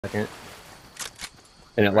second.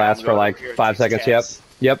 And it lasts for like 5 seconds. Chats.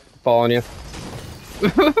 Yep, following you.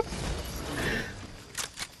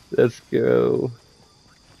 Let's go.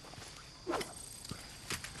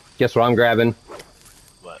 Guess what I'm grabbing?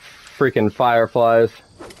 What? Freaking fireflies.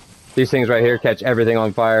 These things right here catch everything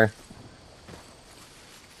on fire.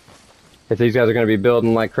 If these guys are gonna be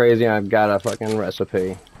building like crazy, I've got a fucking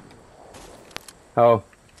recipe. Oh,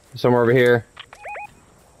 somewhere over here.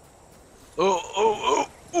 Oh.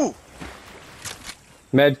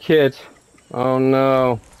 Med kit. Oh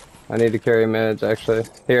no. I need to carry meds actually.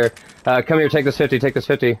 Here. Come here, take this 50, take this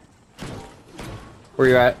 50. Where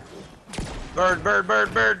you at?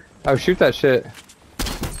 Bird. Oh, shoot that shit.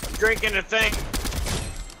 I'm drinking a thing.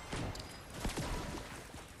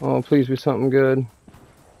 Oh, please be something good.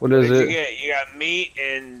 What is What did it? you get? You got meat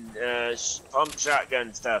and pump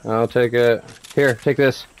shotgun stuff. I'll take it. Here, take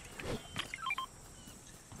this.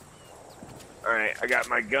 Alright, I got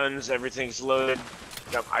my guns, everything's loaded.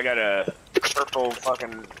 I got a purple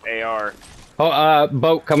fucking AR. Oh,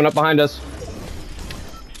 boat coming up behind us.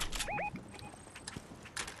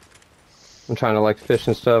 I'm trying to like fish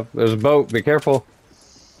and stuff. There's a boat, be careful.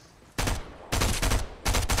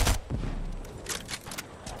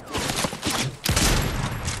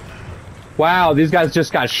 Wow, these guys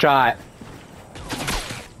just got shot.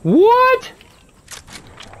 What?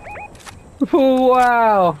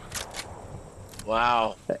 Wow.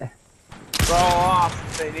 Wow. Throw off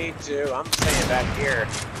if they need to. I'm staying back here.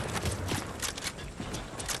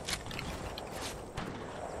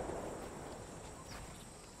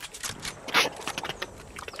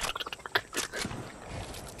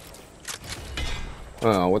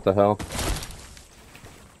 Oh, what the hell?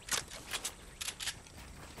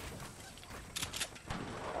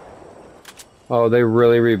 Oh, they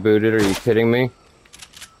really rebooted? Are you kidding me?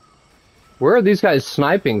 Where are these guys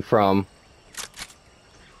sniping from?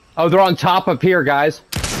 Oh, they're on top up here, guys.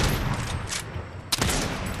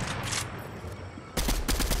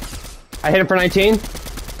 I hit him for 19. Hit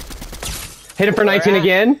him for 19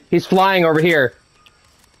 again. He's flying over here.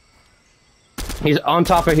 He's on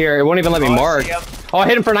top of here. It won't even let me mark. Oh, I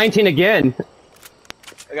hit him for 19 again.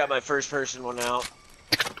 I got my first person one out.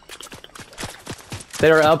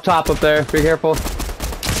 They are up top up there. Be careful.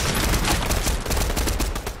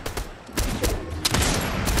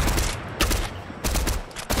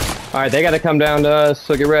 Alright, they gotta come down to us,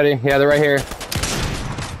 so get ready. Yeah, they're right here.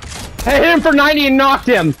 I hit him for 90 and knocked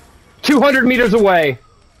him! 200 meters away!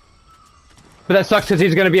 But that sucks because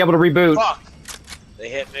he's gonna be able to reboot. Fuck! They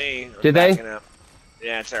hit me. Did they? Up.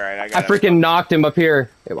 Yeah, it's alright. I freaking knocked him up here.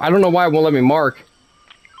 I don't know why it won't let me mark.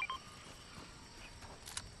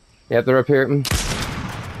 Yep, they're up here.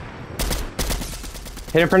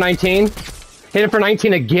 Hit him for 19. Hit him for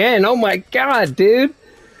 19 again. Oh my god, dude.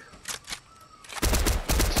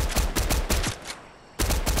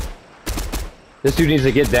 This dude needs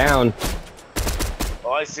to get down.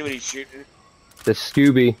 Oh, I see what he's shooting. The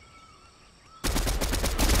Scooby.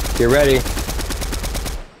 Get ready.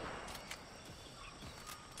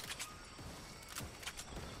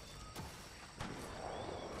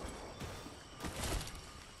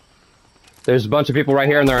 There's a bunch of people right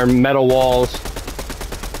here and there are metal walls.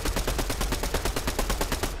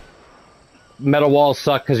 Metal walls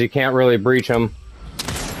suck because you can't really breach them.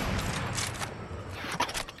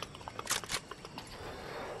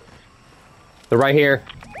 They're right here.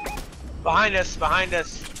 Behind us, behind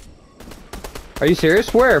us. Are you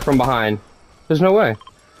serious? Where from behind? There's no way.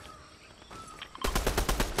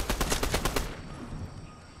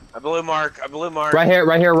 I blew mark. Right here,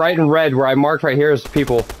 right in red where I marked right here is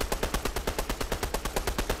people.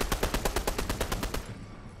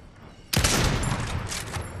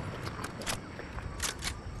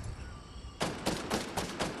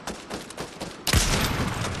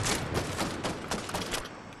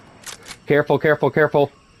 Careful, careful, careful.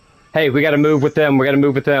 Hey, we gotta move with them. We gotta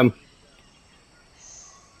move with them.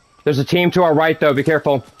 There's a team to our right, though. Be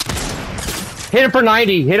careful. Hit him for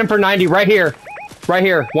 90. Hit him for 90 right here. Right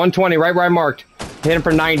here. 120, right where I marked. Hit him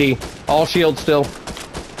for 90. All shields still.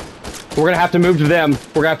 We're gonna have to move to them.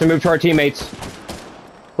 We're gonna have to move to our teammates.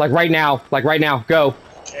 Like right now. Like right now. Go.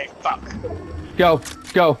 Okay, fuck. Go.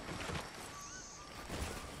 Go.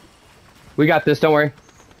 We got this. Don't worry.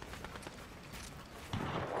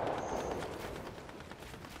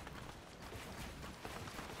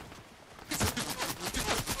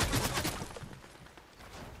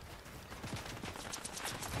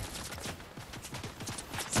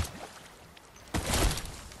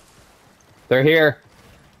 They're here.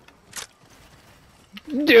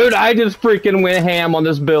 Dude, I just freaking went ham on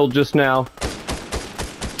this build just now.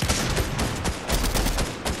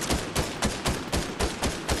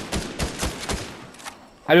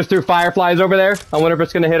 I just threw fireflies over there. I wonder if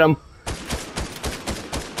it's gonna hit them.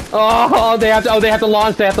 Oh, they have to. Oh, they have to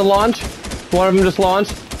launch. They have to launch. One of them just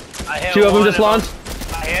launched. Two of them just launched.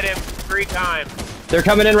 I hit him 3 times. They're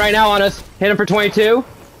coming in right now on us. Hit him for 22.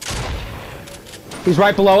 He's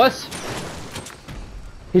right below us.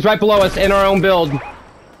 He's right below us in our own build.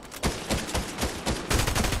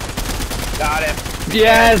 Got him.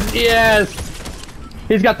 Yes, yes.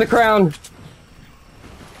 He's got the crown.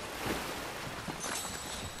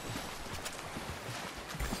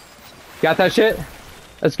 Got that shit?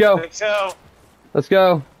 Let's go. I think so. Let's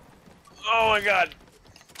go. Oh my god.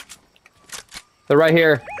 They're right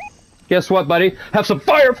here. Guess what, buddy? Have some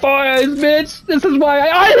fireflies, bitch! This is why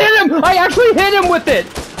I hit him! I actually hit him with it!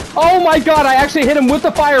 Oh my god, I actually hit him with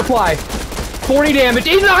the firefly! 40 damage.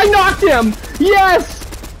 I knocked him! Yes!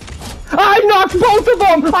 I knocked both of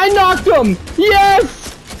them! I knocked them!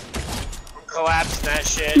 Yes! I'm collapsing that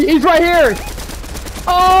shit. He's right here!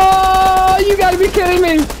 Oh, you gotta be kidding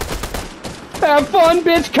me! Have fun,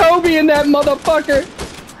 bitch! Kobe in that motherfucker!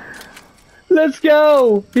 Let's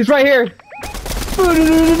go! He's right here!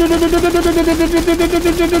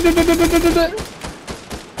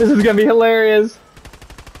 This is gonna be hilarious!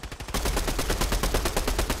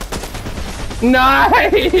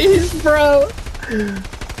 Nice, bro!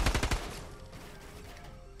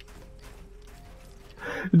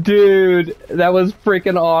 Dude, that was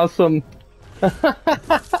freaking awesome.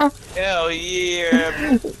 Hell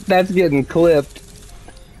yeah. That's getting clipped.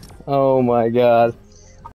 Oh my god.